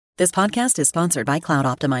This podcast is sponsored by Cloud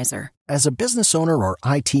Optimizer. As a business owner or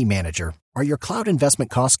IT manager, are your cloud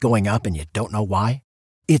investment costs going up and you don't know why?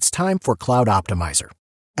 It's time for Cloud Optimizer.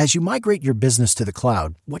 As you migrate your business to the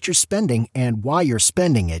cloud, what you're spending and why you're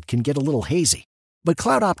spending it can get a little hazy. But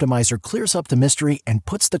Cloud Optimizer clears up the mystery and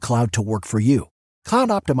puts the cloud to work for you. Cloud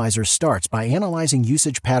Optimizer starts by analyzing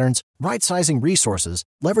usage patterns, right-sizing resources,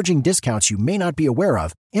 leveraging discounts you may not be aware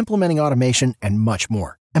of, implementing automation, and much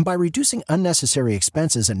more. And by reducing unnecessary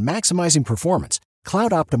expenses and maximizing performance,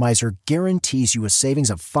 Cloud Optimizer guarantees you a savings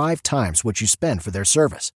of 5 times what you spend for their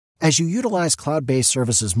service. As you utilize cloud-based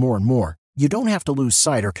services more and more, you don't have to lose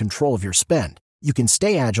sight or control of your spend. You can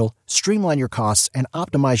stay agile, streamline your costs, and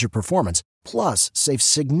optimize your performance, plus save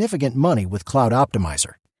significant money with Cloud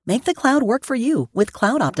Optimizer. Make the cloud work for you with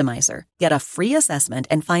Cloud Optimizer. Get a free assessment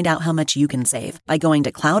and find out how much you can save by going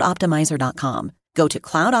to cloudoptimizer.com. Go to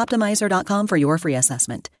cloudoptimizer.com for your free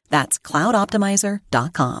assessment. That's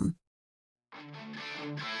cloudoptimizer.com.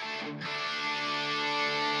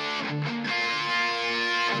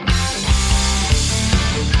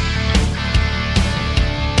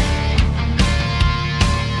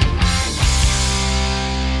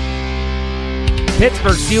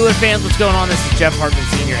 Pittsburgh Steelers fans, what's going on? This is Jeff Hartman,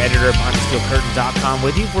 Senior Editor of BehindTheSteelCurtain.com,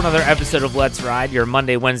 with you for another episode of Let's Ride, your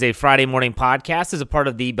Monday, Wednesday, Friday morning podcast as a part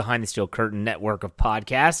of the Behind the Steel Curtain network of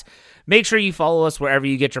podcasts. Make sure you follow us wherever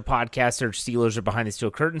you get your podcasts. Search Steelers or Behind the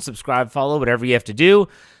Steel Curtain. Subscribe, follow, whatever you have to do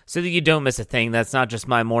so that you don't miss a thing. That's not just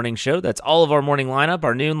my morning show. That's all of our morning lineup,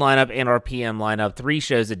 our noon lineup, and our PM lineup. 3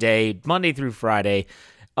 shows a day, Monday through Friday.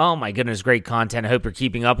 Oh my goodness, great content. I hope you're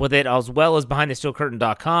keeping up with it, as well as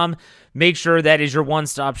BehindTheSteelCurtain.com. Make sure that is your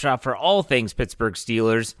one-stop shop for all things Pittsburgh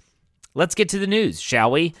Steelers. Let's get to the news, shall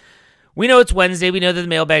we? We know it's Wednesday. We know that the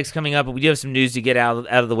mailbag's coming up, but we do have some news to get out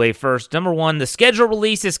of the way first. Number one, the schedule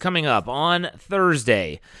release is coming up on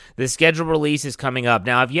Thursday. The schedule release is coming up.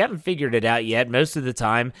 Now, if you haven't figured it out yet, most of the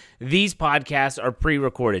time, these podcasts are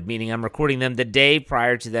pre-recorded, meaning I'm recording them the day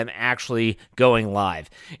prior to them actually going live.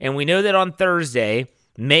 And we know that on Thursday,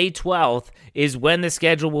 May 12th, is when the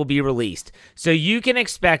schedule will be released. So you can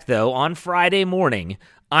expect, though, on Friday morning,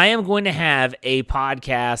 I am going to have a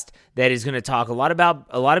podcast that is going to talk a lot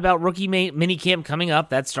about rookie minicamp coming up.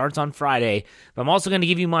 That starts on Friday. But I'm also going to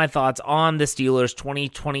give you my thoughts on the Steelers'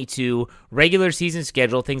 2022 regular season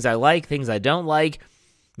schedule, things I like, things I don't like,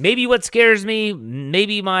 maybe what scares me,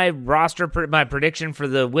 maybe my roster, my prediction for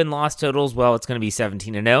the win-loss totals. Well, it's going to be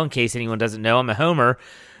 17-0, in case anyone doesn't know. I'm a homer.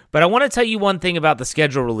 But I want to tell you one thing about the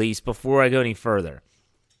schedule release before I go any further.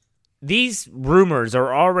 These rumors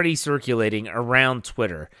are already circulating around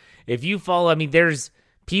Twitter. If you follow, there's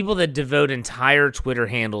people that devote entire Twitter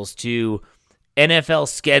handles to NFL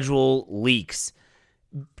schedule leaks.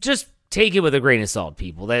 Just take it with a grain of salt,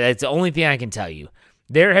 people. That's the only thing I can tell you.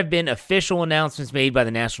 There have been official announcements made by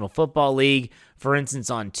the National Football League. For instance,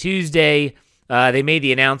 on Tuesday, they made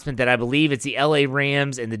the announcement that I believe it's the LA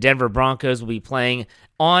Rams and the Denver Broncos will be playing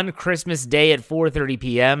on Christmas Day at 4:30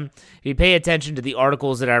 p.m. If you pay attention to the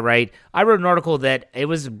articles that I write, I wrote an article that it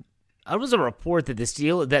was a report that the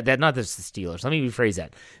Steelers, let me rephrase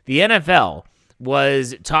that. The NFL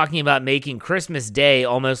was talking about making Christmas Day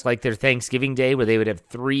almost like their Thanksgiving Day, where they would have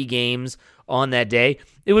 3 games on that day.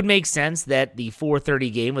 It would make sense that the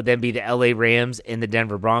 4:30 game would then be the LA Rams and the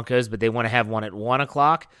Denver Broncos, but they want to have one at 1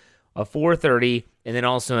 o'clock, a 4:30, and then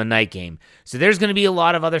also a night game. So there's going to be a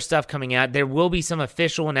lot of other stuff coming out. There will be some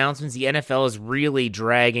official announcements. The NFL is really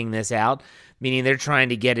dragging this out, meaning they're trying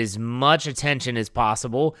to get as much attention as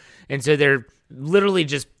possible. And so they're literally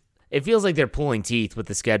just, it feels like they're pulling teeth with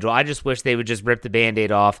the schedule. I just wish they would just rip the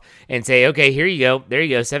Band-Aid off and say, okay, here you go. There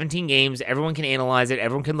you go. 17 games. Everyone can analyze it.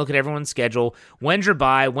 Everyone can look at everyone's schedule. When's your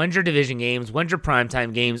bye? When's your division games? When's your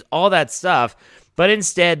primetime games? All that stuff. But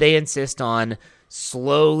instead, they insist on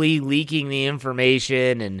slowly leaking the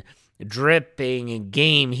information and dripping a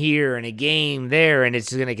game here and a game there, and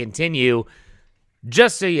it's going to continue.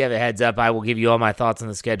 Just so you have a heads up, I will give you all my thoughts on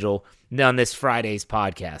the schedule on this Friday's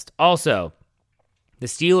podcast. Also, the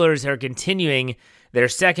Steelers are continuing their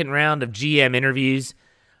second round of GM interviews.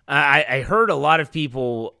 I heard a lot of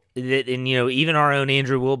people that, and even our own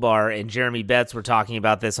Andrew Wilbar and Jeremy Betts were talking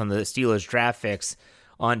about this on the Steelers Draft Fix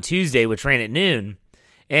on Tuesday, which ran at noon.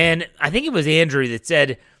 And I think it was Andrew that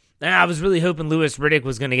said, I was really hoping Louis Riddick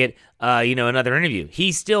was going to get, another interview.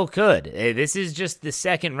 He still could. This is just the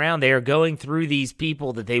second round. They are going through these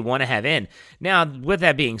people that they want to have in. Now, with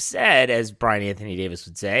that being said, as Brian Anthony Davis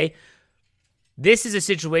would say, this is a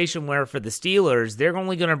situation where for the Steelers, they're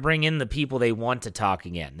only going to bring in the people they want to talk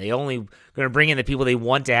again. They only going to bring in the people they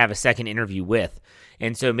want to have a second interview with.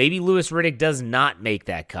 And so maybe Louis Riddick does not make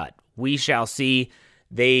that cut. We shall see.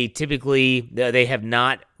 They have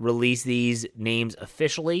not released these names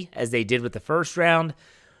officially as they did with the first round.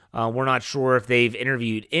 We're not sure if they've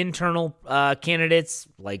interviewed internal candidates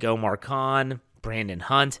like Omar Khan, Brandon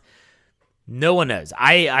Hunt. No one knows.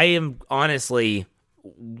 I am honestly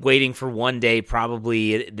waiting for one day,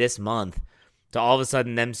 probably this month, to all of a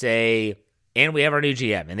sudden them say, and we have our new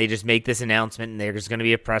GM, and they just make this announcement, and there's going to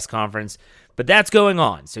be a press conference. But that's going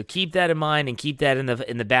on, so keep that in mind and keep that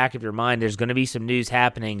in the back of your mind. There's going to be some news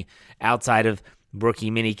happening outside of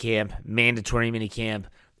rookie minicamp, mandatory minicamp,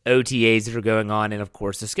 OTAs that are going on, and of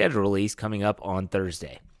course the schedule release coming up on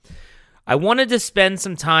Thursday. I wanted to spend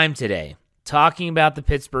some time today talking about the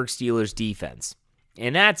Pittsburgh Steelers defense,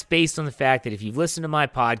 and that's based on the fact that if you've listened to my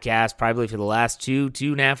podcast probably for the last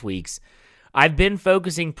 2.5 weeks, I've been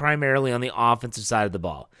focusing primarily on the offensive side of the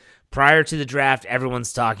ball. Prior to the draft,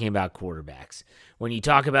 everyone's talking about quarterbacks. When you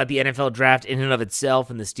talk about the NFL draft in and of itself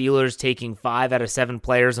and the Steelers taking 5 out of 7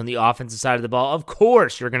 players on the offensive side of the ball, of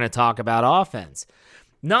course you're going to talk about offense.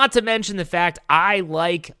 Not to mention the fact I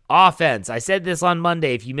like offense. I said this on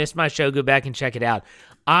Monday. If you missed my show, go back and check it out.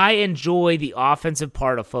 I enjoy the offensive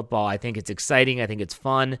part of football. I think it's exciting. I think it's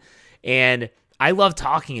fun. And I love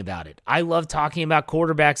talking about it. I love talking about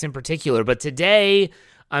quarterbacks in particular. But today,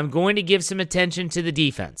 I'm going to give some attention to the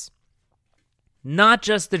defense. Not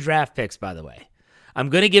just the draft picks, by the way. I'm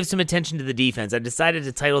going to give some attention to the defense. I decided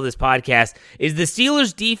to title this podcast, Is the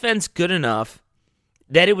Steelers' defense good enough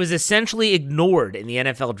that it was essentially ignored in the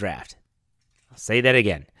NFL draft? I'll say that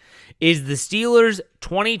again. Is the Steelers'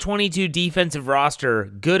 2022 defensive roster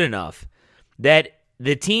good enough that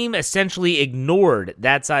the team essentially ignored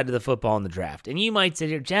that side of the football in the draft? And you might say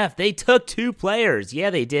here, Jeff, they took 2 players. Yeah,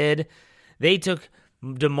 they did. They took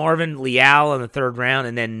DeMarvin Leal in the 3rd round,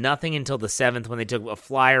 and then nothing until the 7th when they took a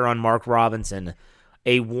flyer on Mark Robinson,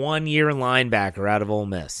 a 1-year linebacker out of Ole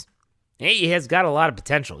Miss. He has got a lot of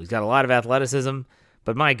potential. He's got a lot of athleticism,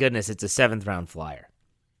 but my goodness, it's a 7th-round flyer.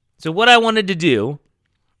 So what I wanted to do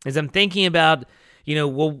is I'm thinking about,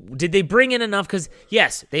 well, did they bring in enough? Because,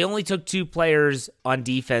 yes, they only took 2 players on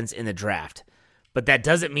defense in the draft, but that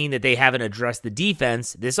doesn't mean that they haven't addressed the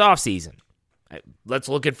defense this offseason. Let's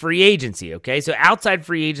look at free agency, okay? So outside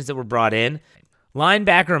free agents that were brought in,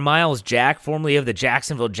 linebacker Miles Jack, formerly of the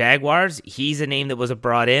Jacksonville Jaguars, he's a name that was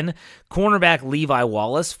brought in. Cornerback Levi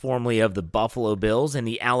Wallace, formerly of the Buffalo Bills and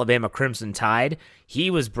the Alabama Crimson Tide, he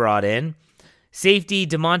was brought in. Safety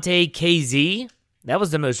DeMonte KZ, that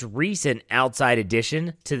was the most recent outside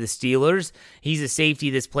addition to the Steelers. He's a safety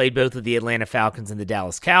that's played both with the Atlanta Falcons and the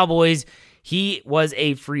Dallas Cowboys. He was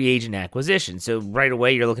a free agent acquisition. So right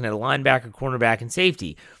away, you're looking at a linebacker, cornerback, and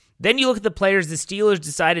safety. Then you look at the players the Steelers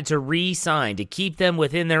decided to re-sign to keep them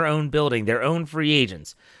within their own building, their own free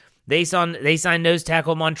agents. They signed nose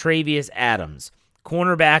tackle Montravius Adams,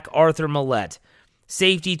 cornerback Arthur Millette,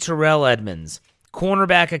 safety Terrell Edmonds,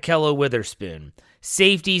 cornerback Akello Witherspoon,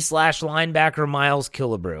 safety/linebacker Miles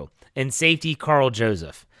Killebrew, and safety Carl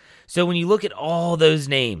Joseph. So when you look at all those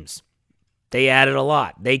names, they added a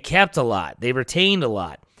lot. They kept a lot. They retained a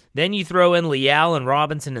lot. Then you throw in Leal and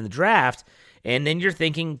Robinson in the draft, and then you're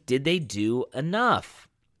thinking, did they do enough?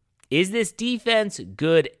 Is this defense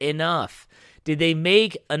good enough? Did they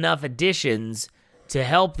make enough additions to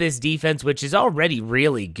help this defense, which is already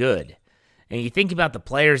really good? And you think about the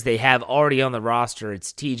players they have already on the roster.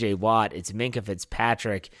 It's TJ Watt. It's Minkah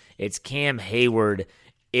Fitzpatrick. It's Cam Hayward.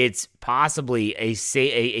 It's possibly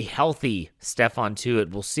a healthy Stephon Tuitt.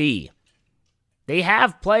 We'll see. They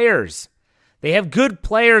have players. They have good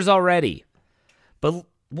players already. But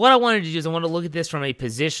what I wanted to do is I want to look at this from a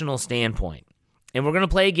positional standpoint. And we're going to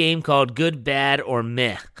play a game called Good, Bad, or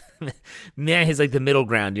Meh. Meh is like the middle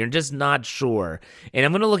ground. You're just not sure. And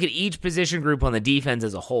I'm going to look at each position group on the defense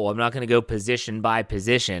as a whole. I'm not going to go position by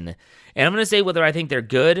position. And I'm going to say whether I think they're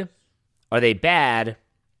good, are they bad,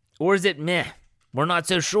 or is it meh? We're not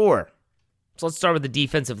so sure. So let's start with the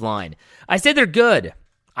defensive line. I said they're good.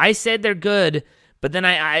 But then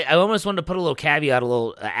I almost wanted to put a little caveat, a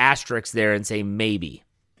little asterisk there and say maybe.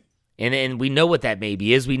 And we know what that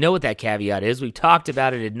maybe is. We know what that caveat is. We've talked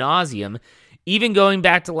about it ad nauseum, even going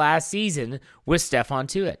back to last season with Stephon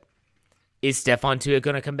Tuitt. Is Stephon Tuitt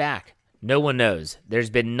going to come back? No one knows. There's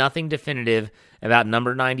been nothing definitive about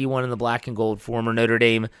number 91 in the black and gold, former Notre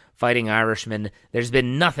Dame Fighting Irishman. There's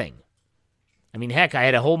been nothing. I mean, heck, I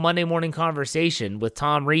had a whole Monday morning conversation with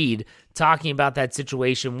Tom Reed talking about that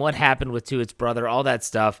situation, what happened with Tuitt's brother, all that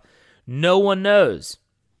stuff. No one knows.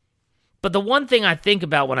 But the one thing I think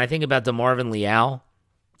about when I think about DeMarvin Leal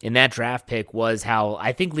in that draft pick was how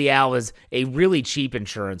I think Leal was a really cheap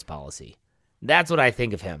insurance policy. That's what I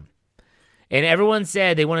think of him. And everyone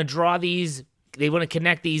said they want to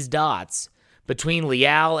connect these dots between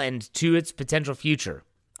Leal and Tuitt's potential future.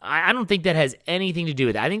 I don't think that has anything to do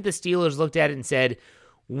with it. I think the Steelers looked at it and said,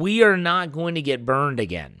 we are not going to get burned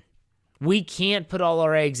again. We can't put all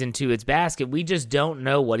our eggs in Tuitt's basket. We just don't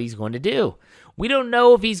know what he's going to do. We don't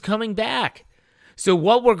know if he's coming back. So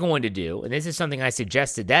what we're going to do, and this is something I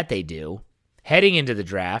suggested that they do, heading into the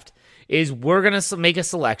draft, is we're going to make a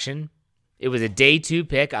selection. It was a day 2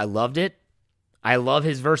 pick. I loved it. I love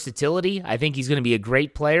his versatility. I think he's going to be a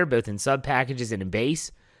great player, both in sub packages and in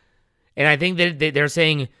base. And I think that they're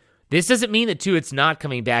saying, this doesn't mean that Tuitt's not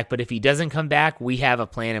coming back, but if he doesn't come back, we have a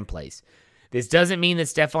plan in place. This doesn't mean that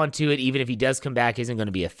Stephon Tuitt, even if he does come back, isn't going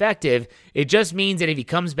to be effective. It just means that if he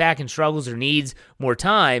comes back and struggles or needs more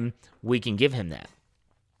time, we can give him that.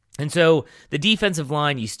 And so the defensive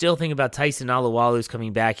line, you still think about Tyson Alualu's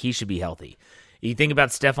coming back. He should be healthy. You think about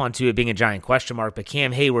Stephon Tuitt being a giant question mark, but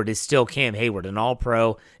Cam Hayward is still Cam Hayward, an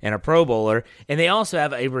all-pro and a Pro Bowler. And they also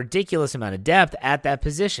have a ridiculous amount of depth at that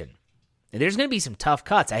position. And there's going to be some tough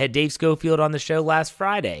cuts. I had Dave Schofield on the show last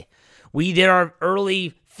Friday. We did our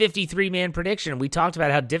early 53-man prediction. We talked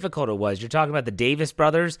about how difficult it was. You're talking about the Davis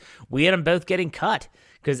brothers. We had them both getting cut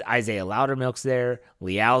because Isaiah Loudermilk's there.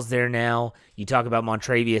 Leal's there now. You talk about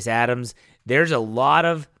Montravius Adams. There's a lot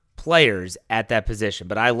of players at that position,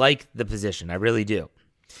 but I like the position. I really do.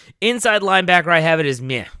 Inside linebacker, I have it as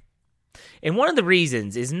meh. And one of the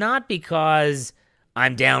reasons is not because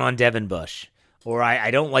I'm down on Devin Bush or I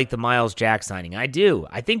don't like the Myles Jack signing. I do.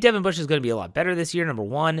 I think Devin Bush is going to be a lot better this year, number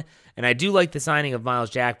one, and I do like the signing of Myles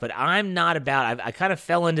Jack, but I'm not about – I kind of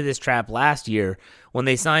fell into this trap last year when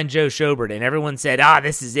they signed Joe Schobert, and everyone said,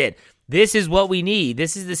 this is it. This is what we need.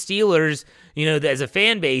 This is the Steelers, as a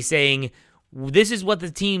fan base saying, this is what the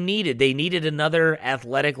team needed. They needed another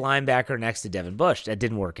athletic linebacker next to Devin Bush. That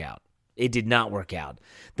didn't work out. It did not work out.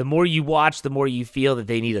 The more you watch, the more you feel that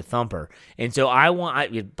they need a thumper. And so I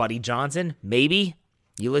want Buddy Johnson, maybe.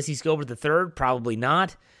 Ulysses Gilbert III, probably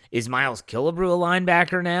not. Is Miles Killebrew a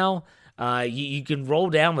linebacker now? You can roll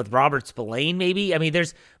down with Robert Spillane, maybe. I mean,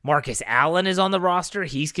 there's Marcus Allen is on the roster.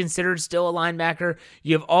 He's considered still a linebacker.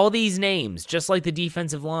 You have all these names, just like the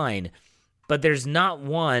defensive line, but there's not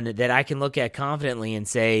one that I can look at confidently and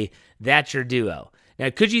say, that's your duo. Now,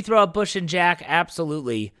 could you throw out Bush and Jack?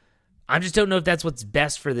 Absolutely. I just don't know if that's what's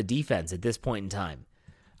best for the defense at this point in time.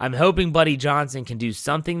 I'm hoping Buddy Johnson can do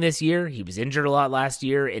something this year. He was injured a lot last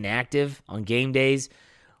year, inactive on game days.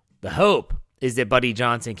 The hope is that Buddy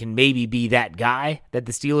Johnson can maybe be that guy that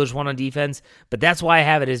the Steelers want on defense, but that's why I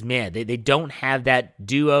have it as, man, they don't have that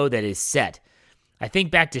duo that is set. I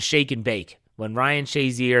think back to Shake and Bake, when Ryan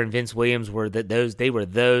Shazier and Vince Williams were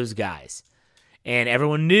those guys, and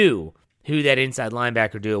everyone knew who that inside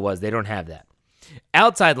linebacker duo was. They don't have that.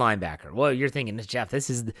 Outside linebacker. Well, you're thinking, Jeff, this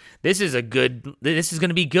is going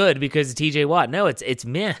to be good because of TJ Watt. No, it's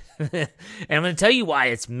meh. And I'm going to tell you why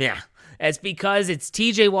it's meh. It's because it's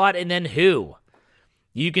TJ Watt and then who?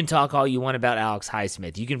 You can talk all you want about Alex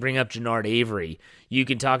Highsmith. You can bring up Jannard Avery. You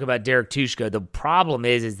can talk about Derek Tushko. The problem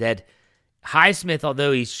is that Highsmith,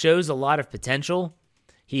 although he shows a lot of potential,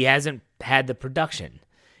 he hasn't had the production.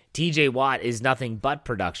 TJ Watt is nothing but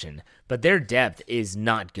production, but their depth is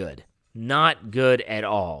not good. Not good at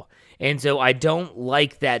all. And so I don't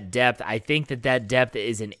like that depth. I think that depth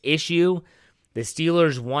is an issue. The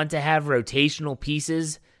Steelers want to have rotational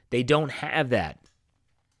pieces. They don't have that.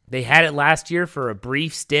 They had it last year for a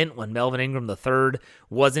brief stint when Melvin Ingram III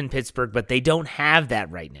was in Pittsburgh, but they don't have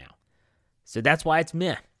that right now. So that's why it's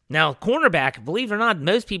meh. Now, cornerback, believe it or not,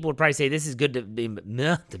 most people would probably say this is good to be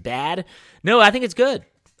meh to bad. No, I think it's good.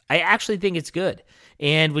 I actually think it's good.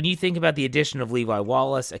 And when you think about the addition of Levi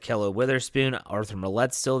Wallace, Akello Witherspoon, Arthur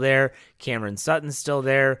Millett's still there, Cameron Sutton's still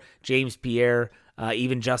there, James Pierre,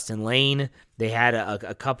 even Justin Lane. They had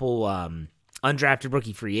a couple undrafted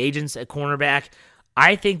rookie free agents at cornerback.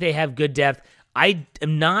 I think they have good depth. I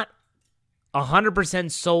am not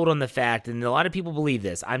 100% sold on the fact, and a lot of people believe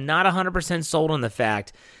this, I'm not 100% sold on the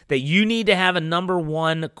fact that you need to have a number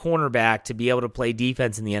one cornerback to be able to play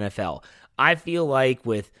defense in the NFL. I feel like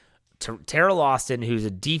with Terrell Austin, who's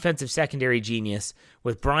a defensive secondary genius,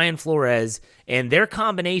 with Brian Flores, and their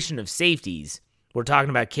combination of safeties, we're talking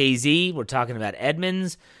about KZ, we're talking about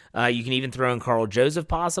Edmonds, you can even throw in Carl Joseph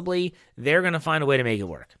possibly, they're going to find a way to make it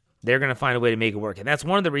work. And that's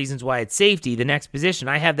one of the reasons why at safety, the next position,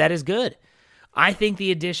 I have that as good. I think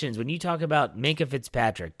the additions, when you talk about Minkah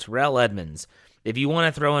Fitzpatrick, Terrell Edmonds, if you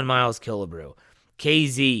want to throw in Miles Killebrew,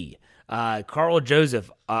 KZ, Carl Joseph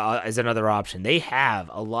is another option. They have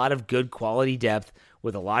a lot of good quality depth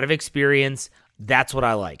with a lot of experience. That's what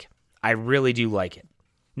I like. I really do like it.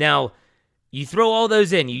 Now, you throw all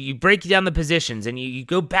those in, you break down the positions, and you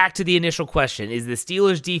go back to the initial question, is the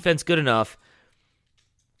Steelers' defense good enough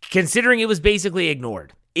considering it was basically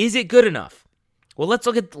ignored. Is it good enough? Well, let's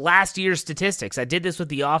look at last year's statistics. I did this with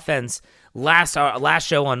the offense last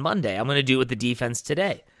show on Monday. I'm going to do it with the defense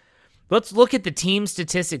today. Let's look at the team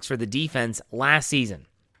statistics for the defense last season.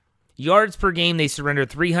 Yards per game, they surrendered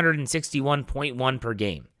 361.1 per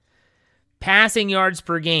game. Passing yards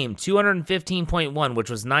per game, 215.1, which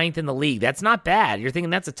was 9th in the league. That's not bad. You're thinking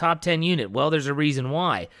that's a top 10 unit. Well, there's a reason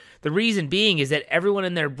why. The reason being is that everyone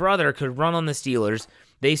and their brother could run on the Steelers.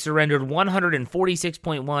 They surrendered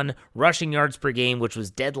 146.1 rushing yards per game, which was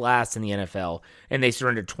dead last in the NFL, and they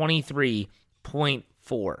surrendered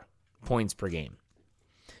 23.4 points per game.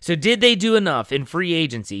 So did they do enough in free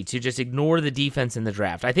agency to just ignore the defense in the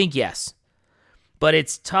draft? I think yes. But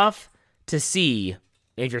it's tough to see,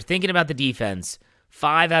 if you're thinking about the defense,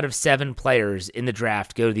 5 out of 7 players in the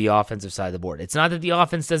draft go to the offensive side of the board. It's not that the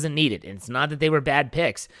offense doesn't need it. It's not that they were bad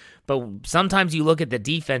picks. But sometimes you look at the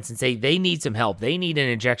defense and say they need some help. They need an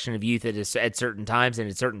injection of youth at certain times and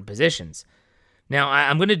at certain positions. Now,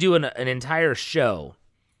 I'm going to do an entire show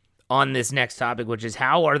on this next topic, which is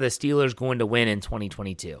how are the Steelers going to win in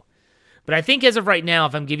 2022? But I think as of right now,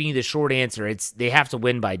 if I'm giving you the short answer, it's they have to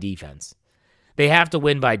win by defense. They have to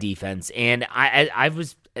win by defense. And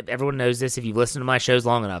everyone knows this if you've listened to my shows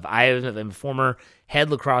long enough. I am a former head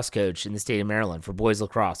lacrosse coach in the state of Maryland for boys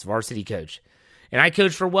lacrosse, varsity coach. And I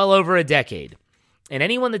coached for well over a decade. And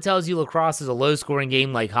anyone that tells you lacrosse is a low-scoring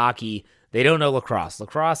game like hockey, they don't know lacrosse.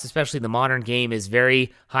 Lacrosse, especially the modern game, is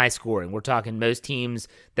very high-scoring. We're talking most teams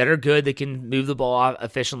that are good, that can move the ball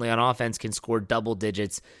efficiently on offense, can score double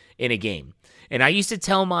digits in a game. And I used to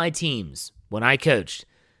tell my teams when I coached,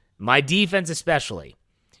 my defense especially,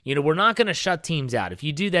 we're not going to shut teams out. If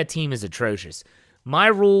you do, that team is atrocious. My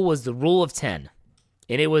rule was the rule of 10,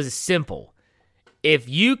 and it was simple. If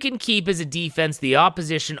you can keep as a defense the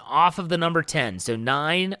opposition off of the number 10, so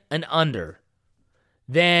 9 and under,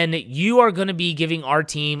 then you are going to be giving our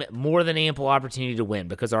team more than ample opportunity to win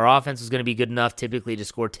because our offense is going to be good enough typically to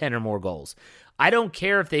score 10 or more goals. I don't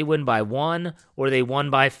care if they win by 1 or they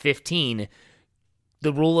won by 15,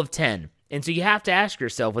 the rule of 10. And so you have to ask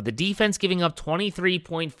yourself, with the defense giving up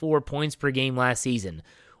 23.4 points per game last season,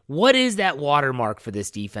 what is that watermark for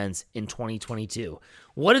this defense in 2022?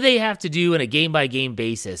 What do they have to do on a game-by-game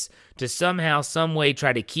basis to somehow, some way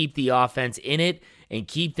try to keep the offense in it and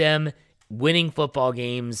keep them winning football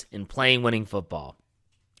games and playing winning football?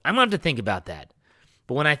 I'm going to have to think about that.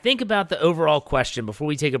 But when I think about the overall question before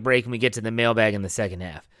we take a break and we get to the mailbag in the second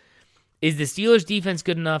half, is the Steelers' defense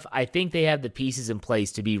good enough? I think they have the pieces in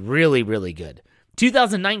place to be really, really good.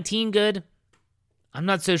 2019 good? I'm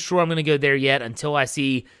not so sure I'm going to go there yet until I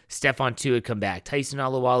see Stephon Tuitt come back. Tyson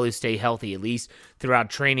Alualu stay healthy, at least throughout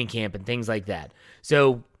training camp and things like that.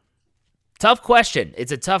 So, tough question.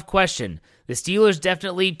 It's a tough question. The Steelers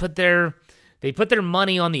definitely put their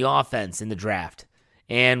money on the offense in the draft.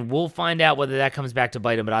 And we'll find out whether that comes back to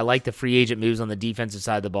bite them. But I like the free agent moves on the defensive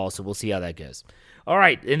side of the ball, so we'll see how that goes. All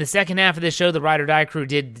right, in the second half of this show, the Ride or Die crew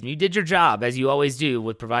did your job, as you always do,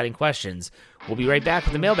 with providing questions. We'll be right back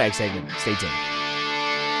with the mailbag segment. Stay tuned.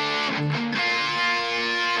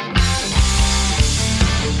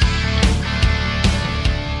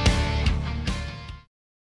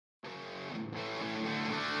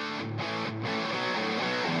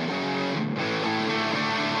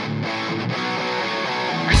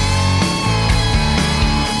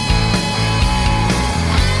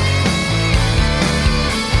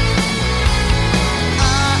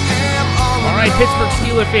 Pittsburgh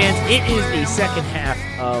Steelers fans, it is the second half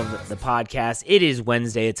of the podcast. It is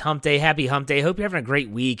Wednesday. It's Hump Day. Happy Hump Day. Hope you're having a great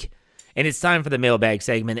week. And it's time for the mailbag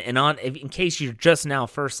segment. And in case you're just now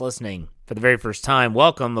first listening for the very first time,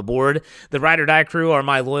 welcome aboard. The Ride or Die crew are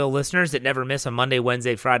my loyal listeners that never miss a Monday,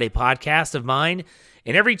 Wednesday, Friday podcast of mine.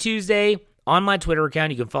 And every Tuesday on my Twitter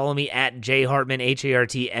account, you can follow me at jhartman,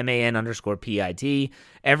 HARTMAN_PIT.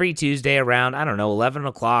 Every Tuesday around, 11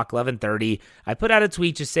 o'clock, 11:30, I put out a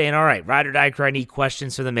tweet just saying, all right, Ride or Die crew, I need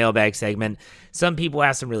questions for the mailbag segment. Some people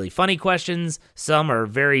ask some really funny questions. Some are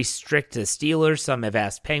very strict to Steelers. Some have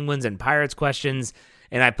asked Penguins and Pirates questions.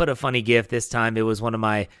 And I put a funny GIF this time. It was one of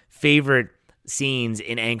my favorite scenes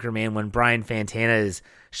in Anchorman when Brian Fantana is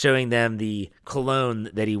showing them the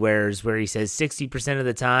cologne that he wears, where he says 60% of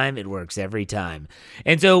the time, it works every time.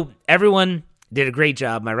 And so everyone did a great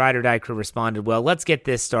job. My Ride or Die crew responded well. Let's get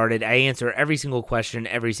this started. I answer every single question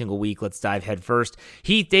every single week. Let's dive head first.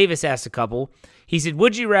 Heath Davis asked a couple. He said,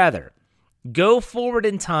 would you rather go forward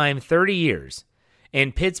in time 30 years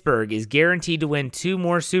and Pittsburgh is guaranteed to win 2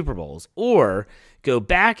 more Super Bowls, or go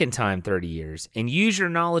back in time 30 years and use your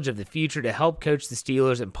knowledge of the future to help coach the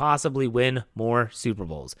Steelers and possibly win more Super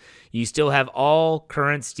Bowls. You still have all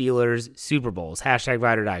current Steelers Super Bowls. Hashtag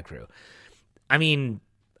Ride or Die Crew. I mean,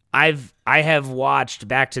 I have watched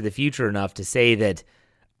Back to the Future enough to say that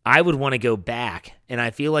I would want to go back, and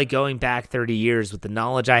I feel like going back 30 years with the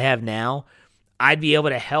knowledge I have now, I'd be able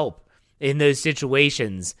to help in those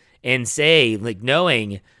situations and say, like,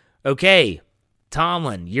 knowing, okay,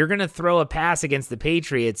 Tomlin, you're going to throw a pass against the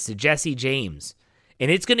Patriots to Jesse James, and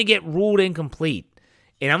it's going to get ruled incomplete.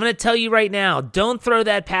 And I'm going to tell you right now, don't throw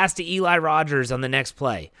that pass to Eli Rogers on the next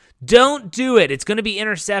play. Don't do it. It's going to be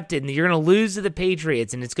intercepted, and you're going to lose to the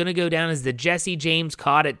Patriots, and it's going to go down as the Jesse James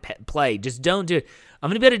caught it play. Just don't do it. I'm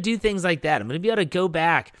going to be able to do things like that. I'm going to be able to go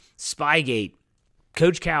back, Spygate,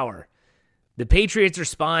 Coach Cower. The Patriots are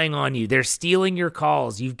spying on you. They're stealing your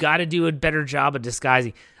calls. You've got to do a better job of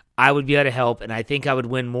disguising. I would be able to help, and I think I would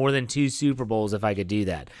win more than 2 Super Bowls if I could do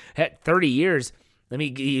that. Heck, 30 years,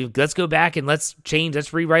 let's go back and let's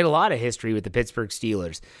rewrite a lot of history with the Pittsburgh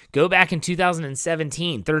Steelers. Go back in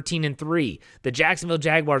 2017, 13-3. The Jacksonville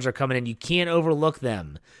Jaguars are coming in. You can't overlook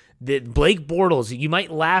them. The Blake Bortles, you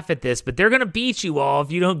might laugh at this, but they're going to beat you all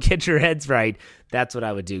if you don't get your heads right. That's what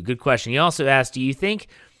I would do. Good question. He also asked, do you think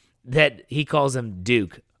that he calls him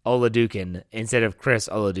Duke Oladukin instead of Chris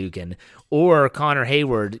Oladukin, or Connor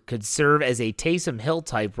Hayward could serve as a Taysom Hill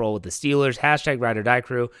type role with the Steelers? Hashtag Ride or Die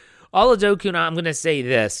Crew. Oladukin, I'm going to say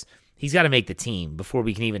this. He's got to make the team before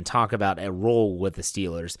we can even talk about a role with the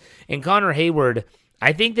Steelers. And Connor Hayward,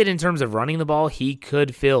 I think that in terms of running the ball, he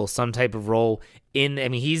could fill some type of role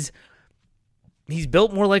he's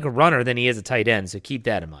built more like a runner than he is a tight end, so keep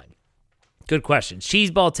that in mind. Good question.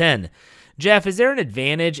 Cheeseball 10. Jeff, is there an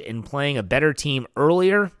advantage in playing a better team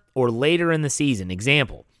earlier or later in the season?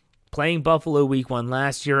 Example, playing Buffalo week 1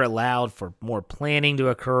 last year allowed for more planning to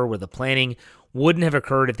occur where the planning wouldn't have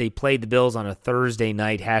occurred if they played the Bills on a Thursday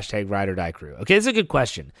night. Hashtag Ride or Die Crew. Okay, this is a good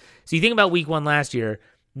question. So you think about week 1 last year,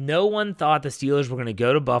 no one thought the Steelers were going to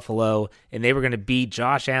go to Buffalo and they were going to beat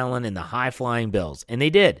Josh Allen and the high-flying Bills, and they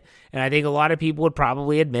did. And I think a lot of people would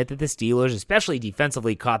probably admit that the Steelers, especially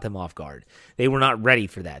defensively, caught them off guard. They were not ready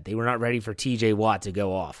for that. They were not ready for TJ Watt to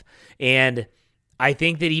go off. And I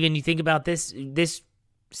think that even you think about this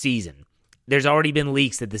season, there's already been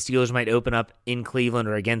leaks that the Steelers might open up in Cleveland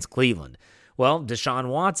or against Cleveland. Well, Deshaun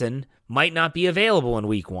Watson might not be available in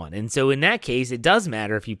week 1. And so in that case, it does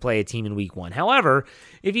matter if you play a team in week 1. However,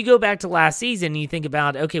 if you go back to last season and you think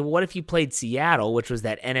about, okay, well, what if you played Seattle, which was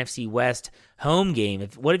that NFC West home game?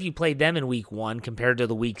 What if you played them in week 1 compared to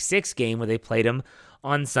the week 6 game where they played them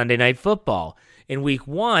on Sunday Night Football? In week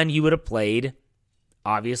 1, you would have played,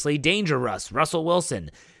 obviously, Danger Russell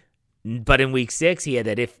Wilson. But in week 6, he had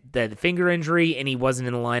that finger injury, and he wasn't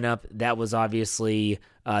in the lineup. That was obviously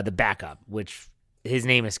the backup, which his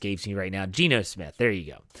name escapes me right now. Geno Smith. There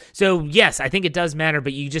you go. So, yes, I think it does matter,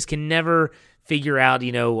 but you just can never figure out, are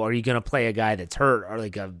you going to play a guy that's hurt, or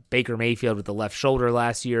like a Baker Mayfield with the left shoulder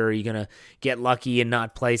last year? Or are you going to get lucky and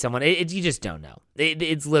not play someone? You just don't know.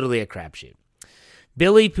 It's literally a crapshoot.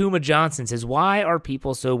 Billy Puma Johnson says, why are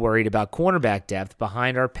people so worried about cornerback depth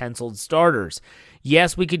behind our penciled starters?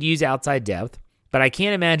 Yes, we could use outside depth, but I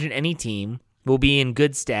can't imagine any team will be in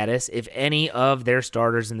good status if any of their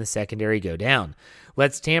starters in the secondary go down.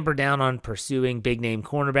 Let's tamper down on pursuing big-name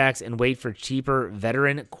cornerbacks and wait for cheaper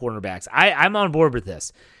veteran cornerbacks. I'm on board with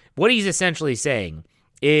this. What he's essentially saying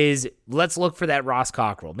is let's look for that Ross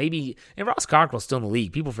Cockrell. Maybe, and Ross Cockrell's still in the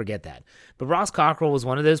league. People forget that. But Ross Cockrell was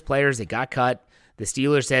one of those players that got cut. The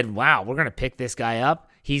Steelers said, wow, we're going to pick this guy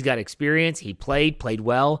up. He's got experience. He played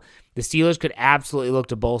well. The Steelers could absolutely look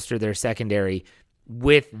to bolster their secondary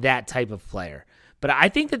with that type of player. But I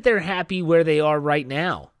think that they're happy where they are right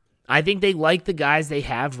now. I think they like the guys they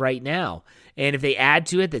have right now. And if they add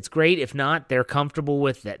to it, that's great. If not, they're comfortable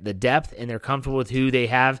with the depth and they're comfortable with who they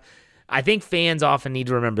have. I think fans often need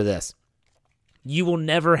to remember this. You will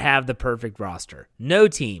never have the perfect roster. No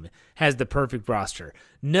team has the perfect roster.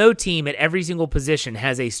 No team at every single position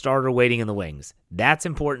has a starter waiting in the wings. That's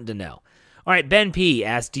important to know. All right, Ben P.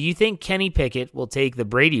 asked, do you think Kenny Pickett will take the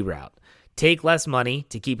Brady route? Take less money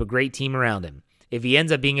to keep a great team around him if he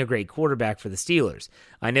ends up being a great quarterback for the Steelers?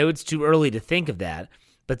 I know it's too early to think of that,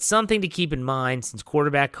 but something to keep in mind since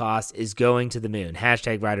quarterback cost is going to the moon.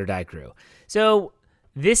 Hashtag Ride or Die Crew. So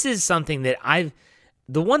this is something that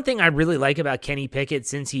the one thing I really like about Kenny Pickett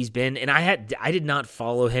since he's been, and I did not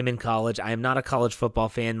follow him in college. I am not a college football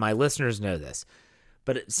fan. My listeners know this.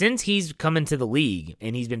 But since he's come into the league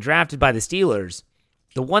and he's been drafted by the Steelers,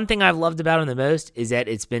 the one thing I've loved about him the most is that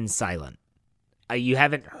it's been silent. You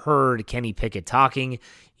haven't heard Kenny Pickett talking.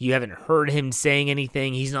 You haven't heard him saying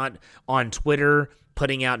anything. He's not on Twitter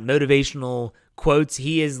putting out motivational quotes.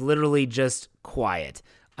 He is literally just quiet.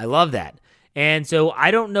 I love that. And so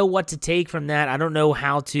I don't know what to take from that. I don't know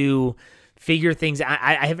how to figure things out.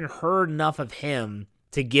 I haven't heard enough of him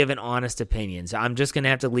to give an honest opinion. So I'm just going to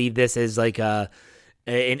have to leave this as like an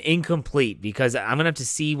incomplete, because I'm going to have to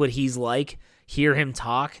see what he's like, hear him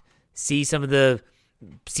talk, see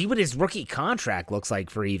what his rookie contract looks like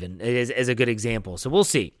for even as a good example. So we'll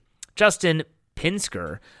see. Justin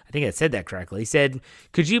Pinsker, I think I said that correctly, said,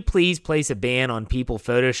 could you please place a ban on people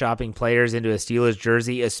photoshopping players into a Steelers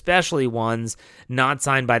jersey, especially ones not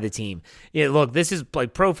signed by the team? Yeah, look, this is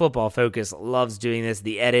like Pro Football Focus loves doing this,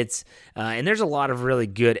 the edits, and there's a lot of really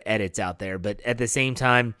good edits out there, but at the same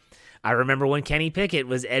time, I remember when Kenny Pickett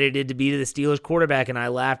was edited to be the Steelers quarterback, and I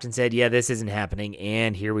laughed and said, yeah, this isn't happening,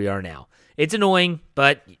 and here we are now. It's annoying,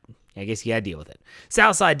 but I guess you got to deal with it.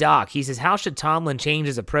 Southside Doc, he says, how should Tomlin change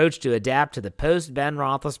his approach to adapt to the post-Ben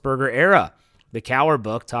Roethlisberger era? The Cower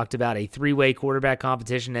book talked about a three-way quarterback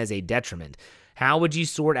competition as a detriment. How would you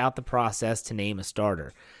sort out the process to name a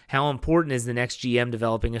starter? How important is the next GM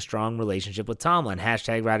developing a strong relationship with Tomlin?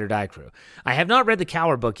 Hashtag Ride or Die Crew. I have not read the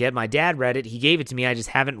Cower book yet. My dad read it. He gave it to me. I just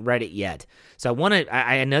haven't read it yet. So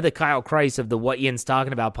I know that Kyle Kreis of the What Ian's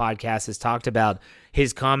Talking About podcast has talked about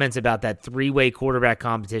his comments about that three-way quarterback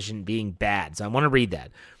competition being bad. So I want to read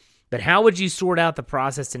that. But how would you sort out the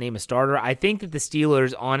process to name a starter? I think that the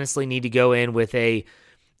Steelers honestly need to go in with in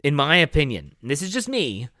my opinion, and this is just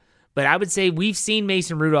me, but I would say we've seen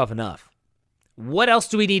Mason Rudolph enough. What else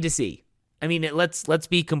do we need to see? I mean, let's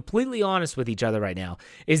be completely honest with each other right now.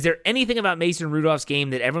 Is there anything about Mason Rudolph's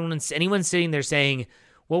game that anyone sitting there saying,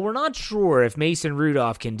 well, we're not sure if Mason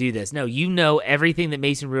Rudolph can do this? No, you know everything that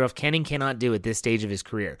Mason Rudolph can and cannot do at this stage of his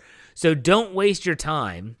career. So don't waste your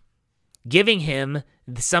time giving him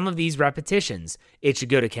some of these repetitions. It should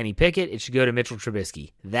go to Kenny Pickett. It should go to Mitchell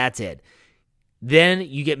Trubisky. That's it. Then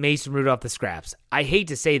you get Mason Rudolph the scraps. I hate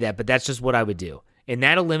to say that, but that's just what I would do. And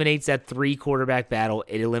that eliminates that 3-quarterback battle.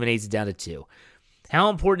 It eliminates it down to 2. How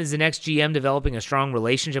important is the next GM developing a strong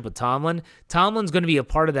relationship with Tomlin? Tomlin's going to be a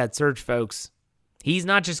part of that search, folks. He's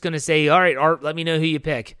not just going to say, all right, Art, let me know who you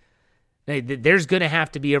pick. There's going to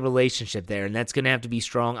have to be a relationship there, and that's going to have to be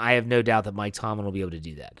strong. I have no doubt that Mike Tomlin will be able to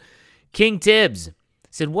do that. King Tibbs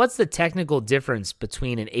said, what's the technical difference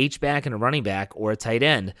between an H-back and a running back or a tight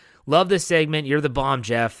end? Love this segment. You're the bomb,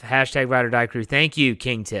 Jeff. Hashtag Ride or Die Crew. Thank you,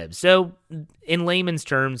 King Tibbs. So, in layman's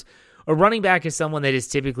terms, a running back is someone that is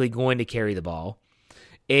typically going to carry the ball.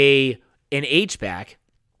 An H-back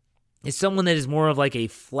is someone that is more of like a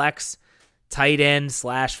flex tight end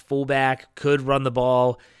 / fullback, could run the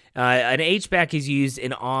ball. An H-back is used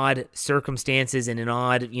in odd circumstances and in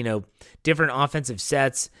odd, different offensive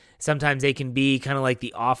sets. Sometimes they can be kind of like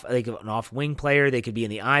an off-wing player. They could be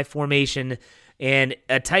in the I formation. And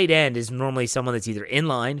a tight end is normally someone that's either in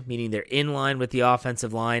line, meaning they're in line with the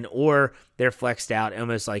offensive line, or they're flexed out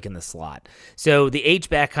almost like in the slot. So the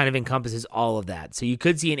H-back kind of encompasses all of that. So you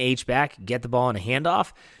could see an H-back get the ball in a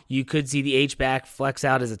handoff. You could see the H-back flex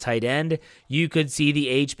out as a tight end. You could see the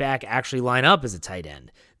H-back actually line up as a tight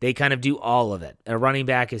end. They kind of do all of it. A running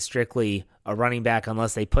back is strictly a running back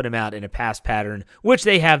unless they put him out in a pass pattern, which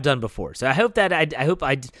they have done before. So I hope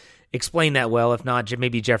I explained that well. If not,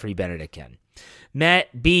 maybe Jeffrey Benedict can.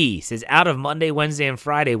 Matt B says, out of Monday, Wednesday, and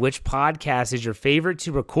Friday, which podcast is your favorite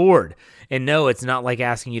to record? And no, it's not like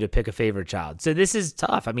asking you to pick a favorite child. So this is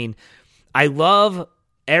tough. I mean, I love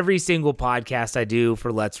every single podcast I do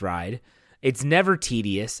for Let's Ride. It's never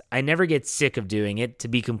tedious. I never get sick of doing it, to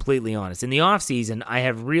be completely honest. In the off season, I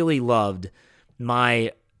have really loved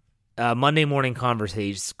my Monday morning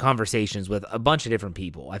conversations with a bunch of different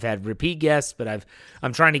people. I've had repeat guests, but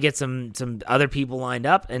I'm trying to get some other people lined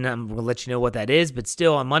up, and I'm going to let you know what that is. But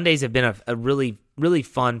still, on Mondays have been a really, really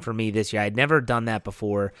fun for me this year. I'd never done that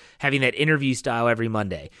before, having that interview style every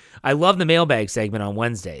Monday. I love the mailbag segment on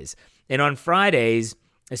Wednesdays. And on Fridays,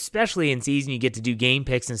 especially in season, you get to do game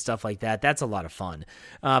picks and stuff like that. That's a lot of fun.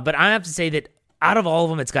 But I have to say that out of all of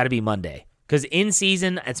them, it's got to be Monday. Because in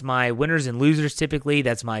season, it's my winners and losers typically.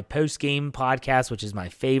 That's my post-game podcast, which is my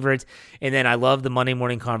favorite. And then I love the Monday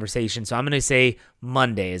morning conversation. So I'm going to say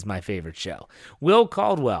Monday is my favorite show. Will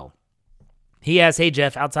Caldwell, he asks, hey,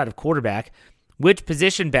 Jeff, outside of quarterback, which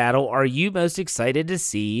position battle are you most excited to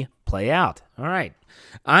see play out? All right.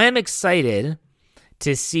 I am excited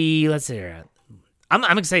to see,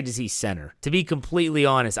 I'm excited to see center. To be completely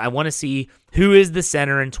honest, I want to see who is the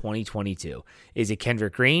center in 2022. Is it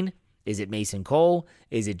Kendrick Green? Is it Mason Cole?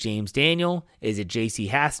 Is it James Daniel? Is it J.C.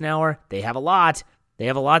 Hasnauer? They have a lot. They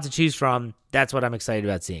have a lot to choose from. That's what I'm excited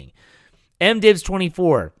about seeing.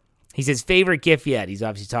 MDibs24. He says, favorite GIF yet. He's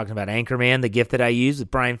obviously talking about Anchorman, the GIF that I used with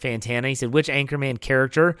Brian Fantana. He said, which Anchorman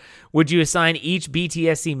character would you assign each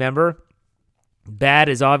BTSC member? Bad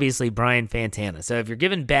is obviously Brian Fantana. So if you're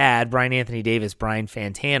given bad, Brian Anthony Davis, Brian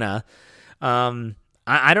Fantana,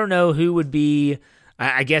 I don't know who would be.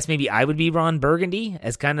 I guess maybe I would be Ron Burgundy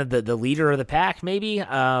as kind of the leader of the pack, maybe.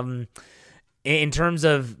 In terms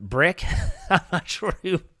of Brick, I'm not sure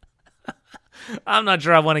who. I'm not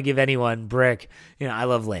sure I want to give anyone Brick. I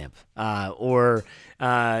love Lamp. We're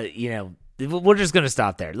just going to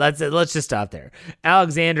stop there. Let's just stop there.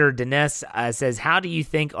 Alexander Dines says, how do you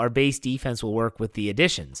think our base defense will work with the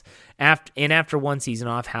additions? After one season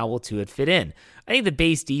off, how will Tuitt fit in? I think the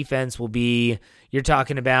base defense will be, you're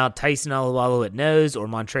talking about Tyson Alualu at nose or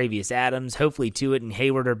Montravius Adams. Hopefully Tuitt and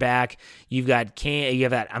Hayward are back. You have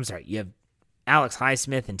Alex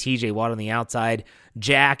Highsmith and TJ Watt on the outside,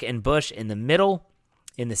 Jack and Bush in the middle.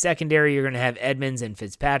 In the secondary, you're going to have Edmonds and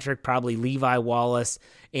Fitzpatrick, probably Levi Wallace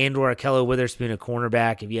and or Akello Witherspoon, a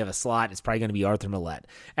cornerback. If you have a slot, it's probably going to be Arthur Millette.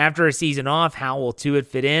 After a season off, how will Tuitt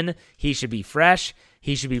fit in? He should be fresh.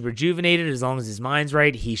 He should be rejuvenated. As long as his mind's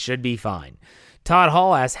right, he should be fine. Todd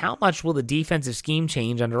Hall asks, how much will the defensive scheme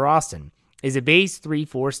change under Austin? Is a base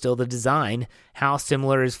 3-4 still the design? How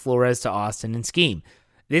similar is Flores to Austin in scheme?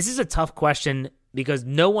 This is a tough question because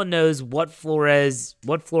no one knows what Flores'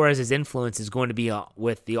 influence is going to be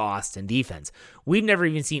with the Austin defense. We've never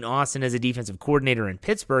even seen Austin as a defensive coordinator in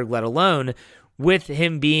Pittsburgh, let alone with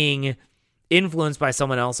him being influenced by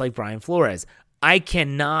someone else like Brian Flores. I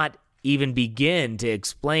cannot even begin to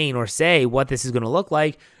explain or say what this is going to look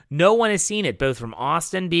like. No one has seen it, both from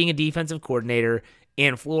Austin being a defensive coordinator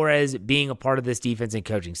and Flores being a part of this defense and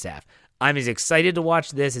coaching staff. I'm as excited to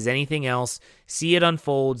watch this as anything else, see it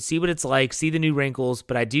unfold, see what it's like, see the new wrinkles,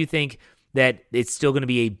 but I do think that it's still going to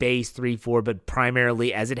be a base 3-4, but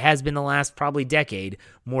primarily, as it has been the last probably decade,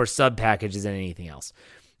 more sub-packages than anything else.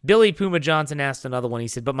 Billy Puma Johnson asked another one. He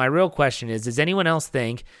said, but my real question is, does anyone else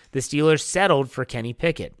think the Steelers settled for Kenny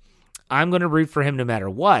Pickett? I'm going to root for him no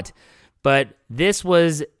matter what, but this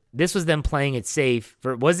was them playing it safe.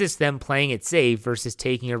 Was this them playing it safe versus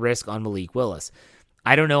taking a risk on Malik Willis?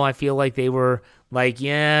 I don't know. I feel like they were like,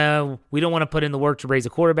 yeah, we don't want to put in the work to raise a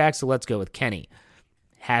quarterback, so let's go with Kenny.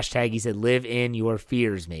 Hashtag, he said, live in your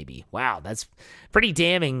fears, maybe. Wow, that's pretty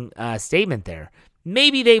damning statement there.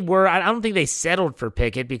 Maybe they were. I don't think they settled for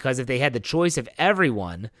Pickett because if they had the choice of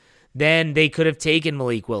everyone, then they could have taken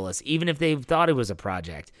Malik Willis, even if they thought it was a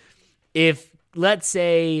project. If, let's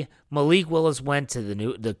say, Malik Willis went to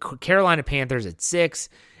the Carolina Panthers at 6,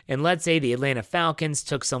 and let's say the Atlanta Falcons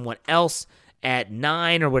took someone else at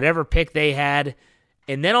 9 or whatever pick they had,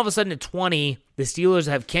 and then all of a sudden at 20, the Steelers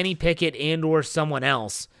have Kenny Pickett and or someone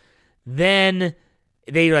else, then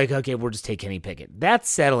they're like, okay, we'll just take Kenny Pickett. That's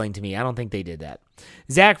settling to me. I don't think they did that.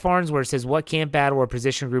 Zach Farnsworth says, what camp battle or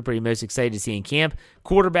position group are you most excited to see in camp?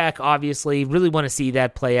 Quarterback, obviously. Really want to see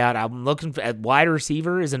that play out. I'm looking at wide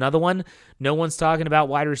receiver is another one. No one's talking about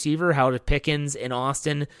wide receiver. How did Pickens and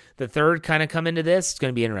Austin, the third, kind of come into this? It's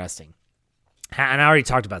going to be interesting. And I already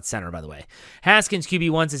talked about center, by the way. Haskins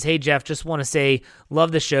QB1 says, hey, Jeff, just want to say,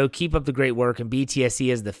 love the show. Keep up the great work. And BTSC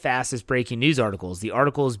has the fastest breaking news articles. The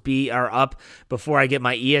articles are up before I get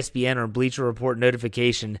my ESPN or Bleacher Report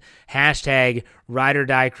notification. Hashtag Ride or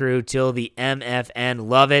Die Crew till the MFN.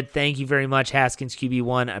 Love it. Thank you very much, Haskins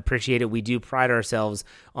QB1. I appreciate it. We do pride ourselves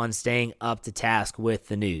on staying up to task with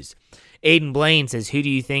the news. Aiden Blaine says, who do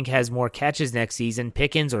you think has more catches next season,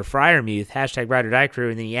 Pickens or Freiermuth? Hashtag Ride or Die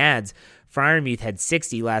Crew. And then he adds, Freiermuth had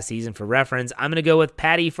 60 last season for reference. I'm going to go with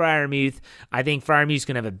Patty Freiermuth. I think Freiermuth's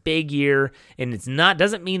going to have a big year, and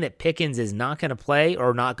doesn't mean that Pickens is not going to play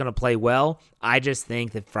or not going to play well. I just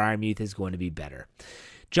think that Freiermuth is going to be better.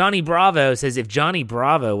 Johnny Bravo says, if Johnny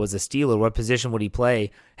Bravo was a Steeler, what position would he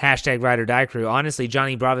play? Hashtag Ride or Die Crew. Honestly,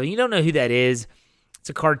 Johnny Bravo, you don't know who that is. It's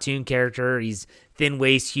a cartoon character. He's thin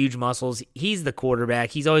waist, huge muscles. He's the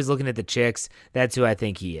quarterback. He's always looking at the chicks. That's who I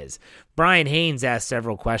think he is. Brian Haynes asked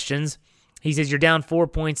several questions. He says, you're down 4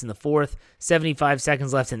 points in the fourth, 75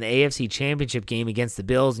 seconds left in the AFC Championship game against the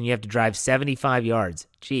Bills, and you have to drive 75 yards.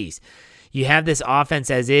 Jeez. You have this offense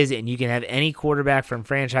as is, and you can have any quarterback from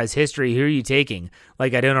franchise history. Who are you taking?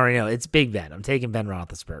 Like, I don't already know. It's Big Ben. I'm taking Ben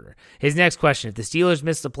Roethlisberger. His next question, if the Steelers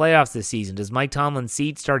miss the playoffs this season, does Mike Tomlin's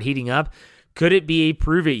seat start heating up? Could it be a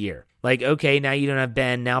prove-it year? Like, okay, now you don't have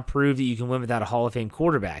Ben. Now prove that you can win without a Hall of Fame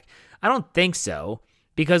quarterback. I don't think so,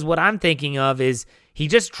 because what I'm thinking of is he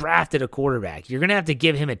just drafted a quarterback. You're going to have to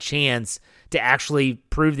give him a chance to actually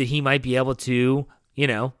prove that he might be able to,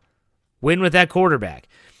 win with that quarterback.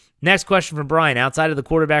 Next question from Brian. Outside of the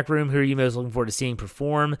quarterback room, who are you most looking forward to seeing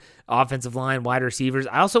perform? Offensive line, wide receivers.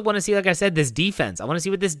 I also want to see, like I said, this defense. I want to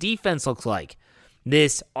see what this defense looks like.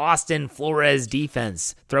 This Austin Flores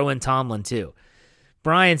defense. Throw in Tomlin, too.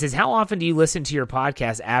 Brian says, how often do you listen to your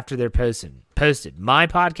podcast after they're posted? My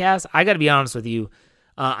podcast, I got to be honest with you,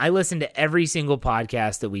 I listen to every single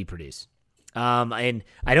podcast that we produce. And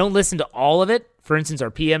I don't listen to all of it. For instance,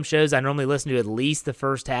 our PM shows, I normally listen to at least the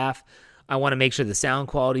first half. I want to make sure the sound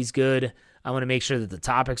quality is good. I want to make sure that the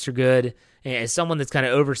topics are good. And as someone that's kind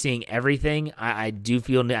of overseeing everything, I do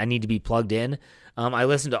feel I need to be plugged in. I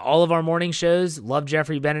listen to all of our morning shows. Love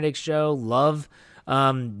Jeffrey Benedict's show. Love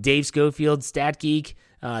Dave Schofield's Stat Geek.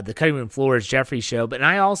 The Cutting Room Floor is Jeffrey's show. But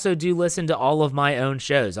I also do listen to all of my own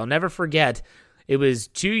shows. I'll never forget, it was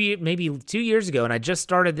maybe 2 years ago, and I just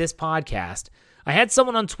started this podcast. I had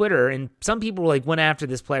someone on Twitter, and some people went after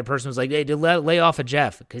this person was like, hey, lay off of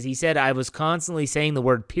Jeff, because he said I was constantly saying the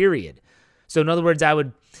word period. So in other words, I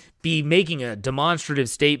would be making a demonstrative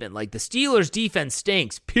statement like the Steelers defense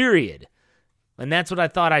stinks, period. And that's what I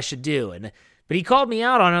thought I should do. But he called me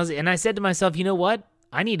out on it, and I said to myself, you know what?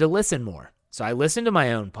 I need to listen more. So I listen to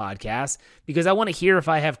my own podcast because I want to hear if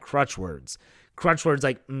I have crutch words. Crutch words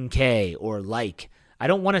like okay or like. I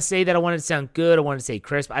don't want to say that I want it to sound good. I want to say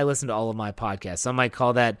crisp. I listen to all of my podcasts. Some might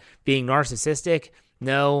call that being narcissistic.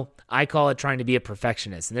 No, I call it trying to be a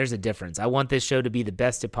perfectionist, and there's a difference. I want this show to be the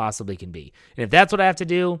best it possibly can be. And if that's what I have to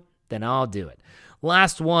do, then I'll do it.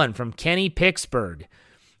 Last one from Kenny Pittsburgh.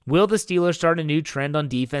 Will the Steelers start a new trend on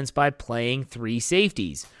defense by playing 3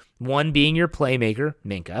 safeties? 1 being your playmaker,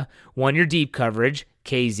 Minka, 1 your deep coverage,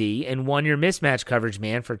 KZ, and 1 your mismatch coverage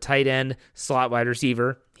man for tight end, slot wide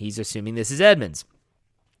receiver. He's assuming this is Edmonds.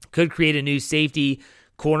 Could create a new safety,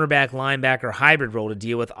 cornerback, linebacker hybrid role to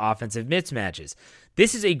deal with offensive mismatches.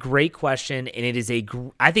 This is a great question,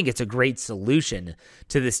 and I think it's a great solution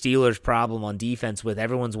to the Steelers' problem on defense with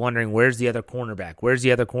everyone's wondering, where's the other cornerback? Where's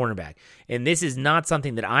the other cornerback? And this is not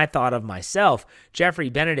something that I thought of myself. Jeffrey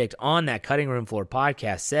Benedict on that Cutting Room Floor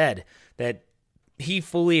podcast said that he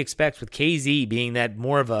fully expects with KZ being that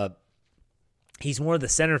he's more of the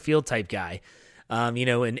center field type guy.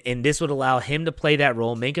 And this would allow him to play that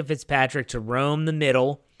role, Minka Fitzpatrick to roam the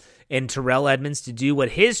middle, and Terrell Edmonds to do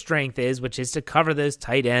what his strength is, which is to cover those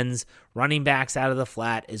tight ends, running backs out of the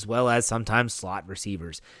flat, as well as sometimes slot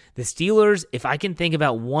receivers. The Steelers, if I can think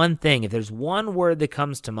about one thing, if there's one word that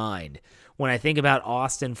comes to mind when I think about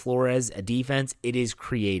Austin Flores, a defense, it is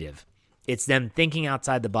creative. It's them thinking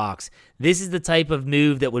outside the box. This is the type of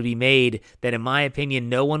move that would be made that, in my opinion,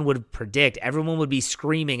 no one would predict. Everyone would be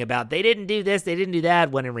screaming about, they didn't do this, they didn't do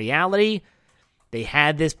that, when in reality, they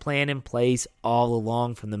had this plan in place all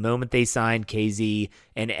along from the moment they signed KZ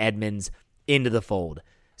and Edmonds into the fold.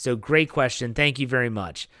 So great question. Thank you very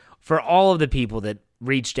much. For all of the people that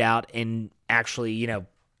reached out and actually,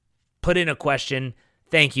 put in a question,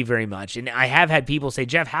 thank you very much. And I have had people say,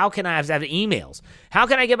 Jeff, how can I have emails? How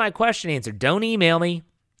can I get my question answered? Don't email me.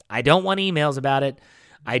 I don't want emails about it.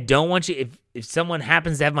 I don't want you, if someone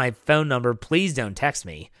happens to have my phone number, please don't text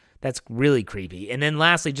me. That's really creepy. And then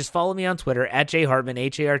lastly, just follow me on Twitter at jhartman,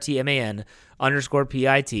 HARTMAN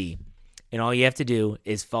 _PIT. And all you have to do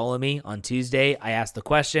is follow me on Tuesday. I ask the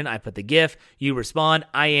question, I put the GIF, you respond,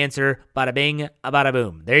 I answer, bada bing, bada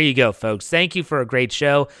boom. There you go, folks. Thank you for a great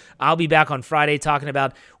show. I'll be back on Friday talking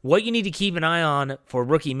about what you need to keep an eye on for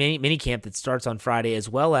rookie minicamp that starts on Friday, as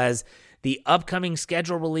well as the upcoming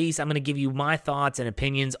schedule release. I'm going to give you my thoughts and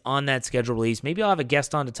opinions on that schedule release. Maybe I'll have a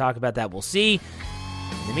guest on to talk about that. We'll see.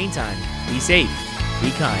 In the meantime, be safe,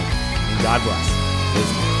 be kind, and God bless.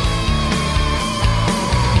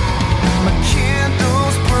 My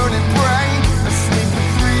candles burning bright.